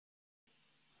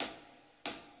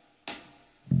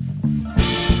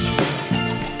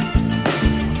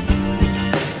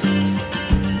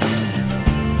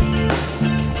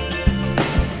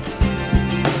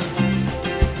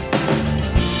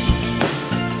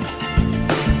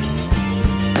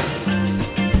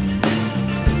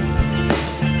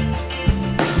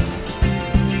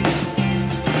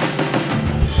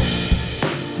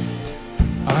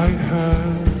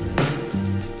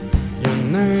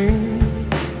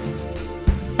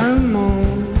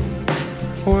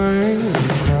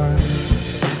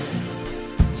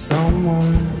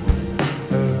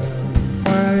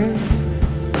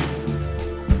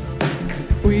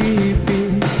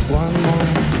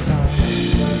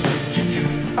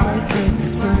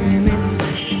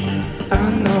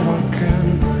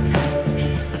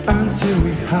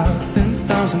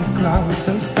clouds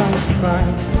and stones to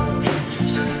climb.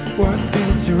 Words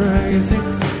can't erase it.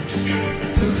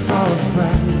 Too far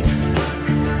flies.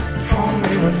 For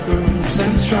me what goes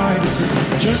and try to do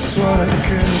just what I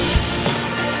can.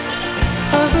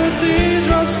 As the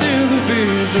teardrops steal the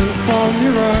vision from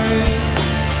your eyes,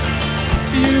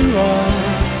 you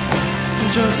are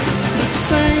just the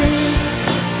same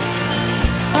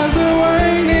as the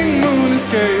waning moon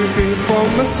escaping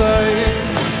from my sight.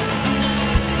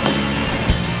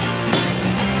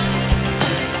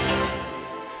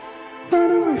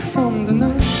 Run away from the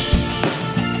night.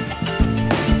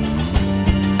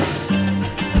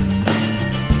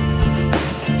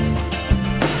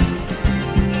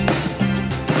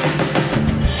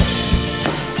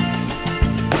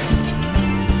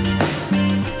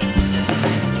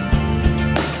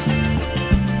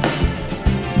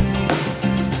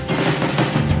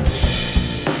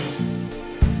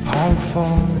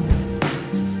 Far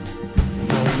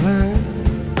from land,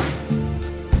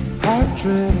 our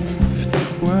drift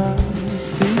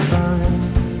was divine.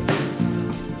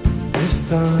 If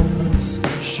stars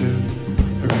should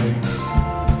rain,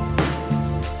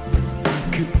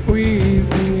 could we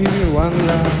be one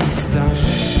last time?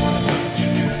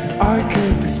 I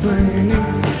can't explain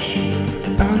it,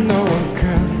 and no one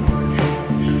can,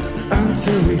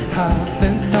 until we have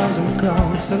 10,000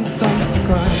 clouds and storms to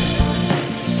climb.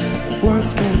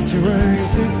 Words can't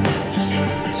erase it.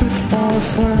 Too far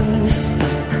flies.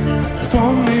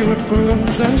 For me with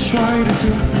brooms and try to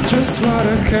do just what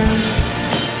I can.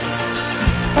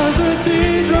 As the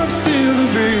teardrops steal the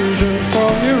vision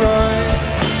from your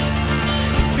eyes,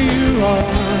 you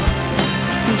are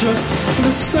just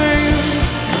the same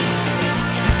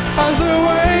as the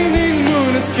waning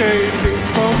moon escaping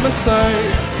from my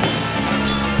sight.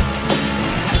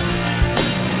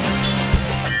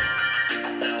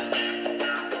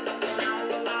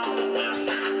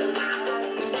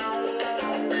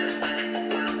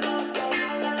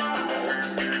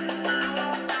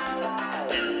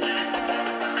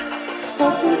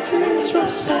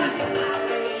 Teardrops fall,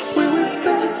 we will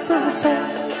stand so tall,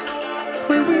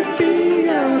 we will be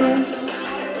out of.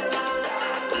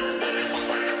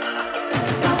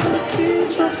 As the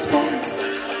teardrops fall,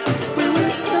 we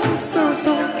will stand so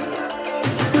tall,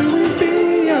 we will be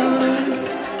out of.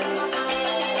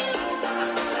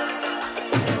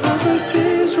 As the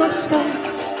teardrops fall,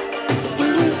 we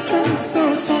will stand so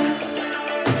tall,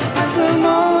 as the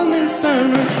morning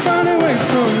sun will run away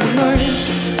from the night.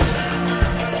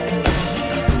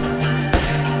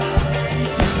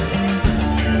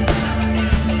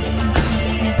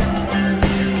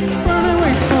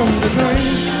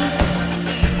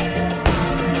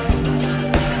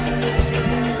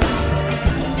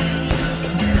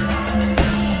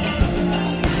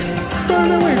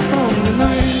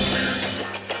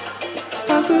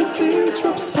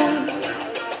 Teardrops fall,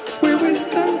 we will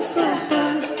stand so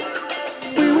tall,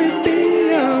 we will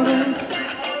be out of.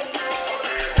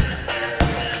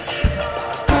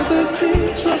 As the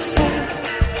teardrops fall,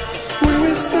 we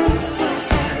will stand so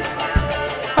tall,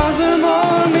 as the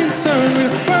morning sun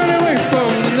will run away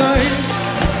from the night.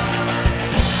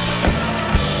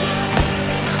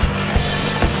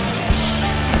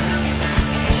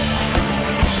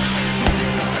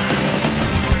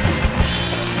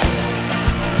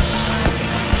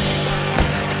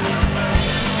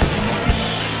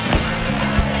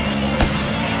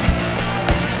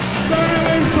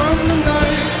 From the